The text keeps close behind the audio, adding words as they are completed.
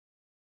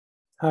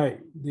Hi,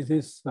 this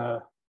is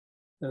the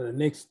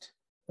next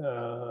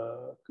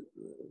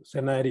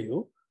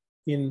scenario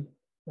in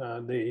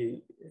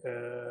the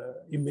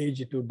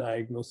image to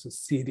diagnosis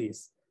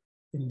series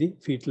in the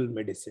fetal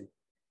medicine.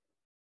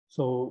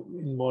 So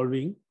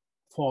involving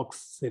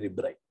Falx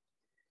Cerebri.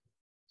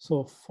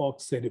 So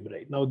Falx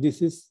Cerebri. Now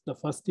this is the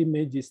first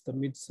image is the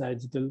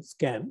mid-sagittal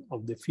scan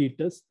of the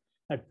fetus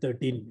at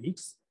 13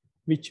 weeks,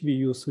 which we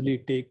usually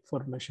take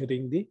for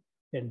measuring the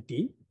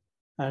NT.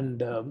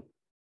 And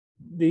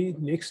the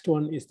next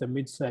one is the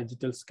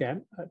mid-sagittal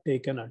scan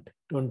taken at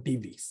 20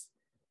 weeks.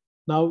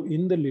 Now,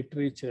 in the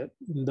literature,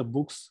 in the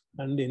books,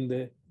 and in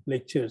the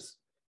lectures,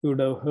 you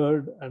would have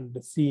heard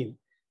and seen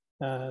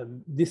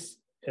this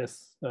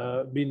has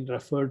been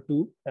referred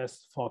to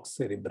as Falx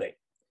Cerebri,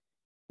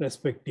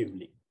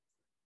 respectively.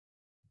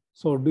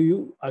 So, do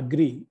you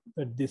agree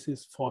that this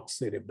is Falx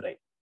Cerebri?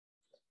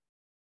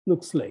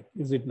 Looks like,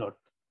 is it not?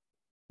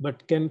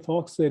 But can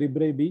Falx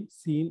Cerebri be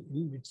seen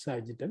in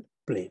mid-sagittal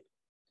plane?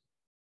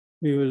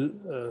 We will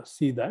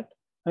see that.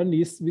 And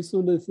is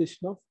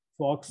visualization of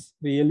Falx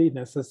really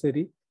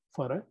necessary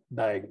for a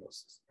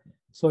diagnosis?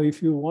 So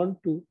if you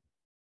want to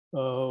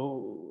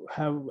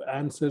have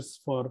answers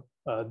for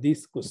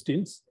these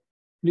questions,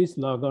 please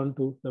log on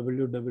to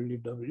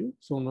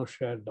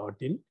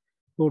www.sonoshare.in,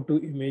 go to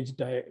image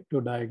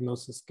to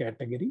diagnosis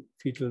category,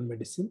 fetal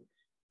medicine,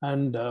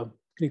 and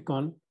click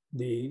on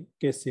the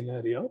case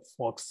scenario of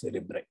Falx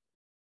Cerebri.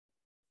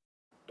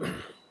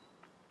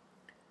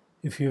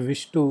 If you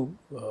wish to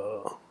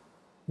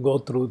go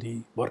through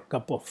the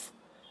workup of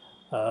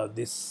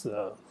this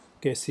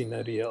case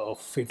scenario of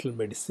fetal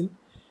medicine,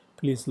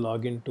 please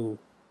log into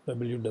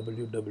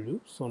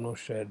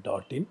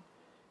www.sonoshare.in.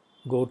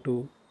 Go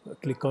to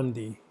click on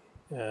the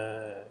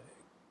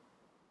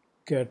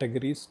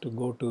categories to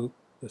go to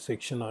the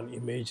section on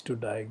image to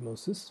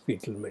diagnosis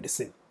fetal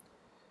medicine.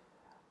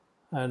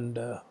 And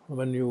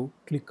when you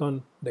click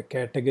on the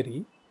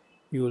category,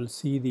 you will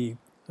see the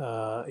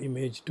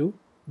image to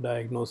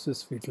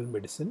diagnosis fetal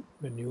medicine.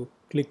 When you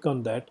click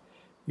on that,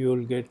 you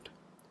will get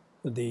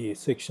the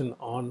section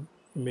on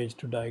image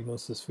to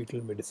diagnosis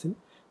fetal medicine,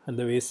 and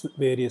the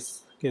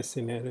various case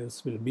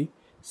scenarios will be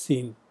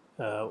seen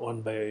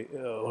one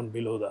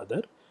below the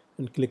other,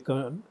 and click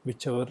on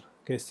whichever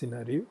case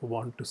scenario you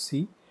want to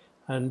see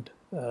and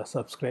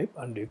subscribe,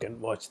 and you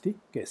can watch the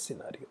case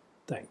scenario.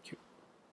 Thank you.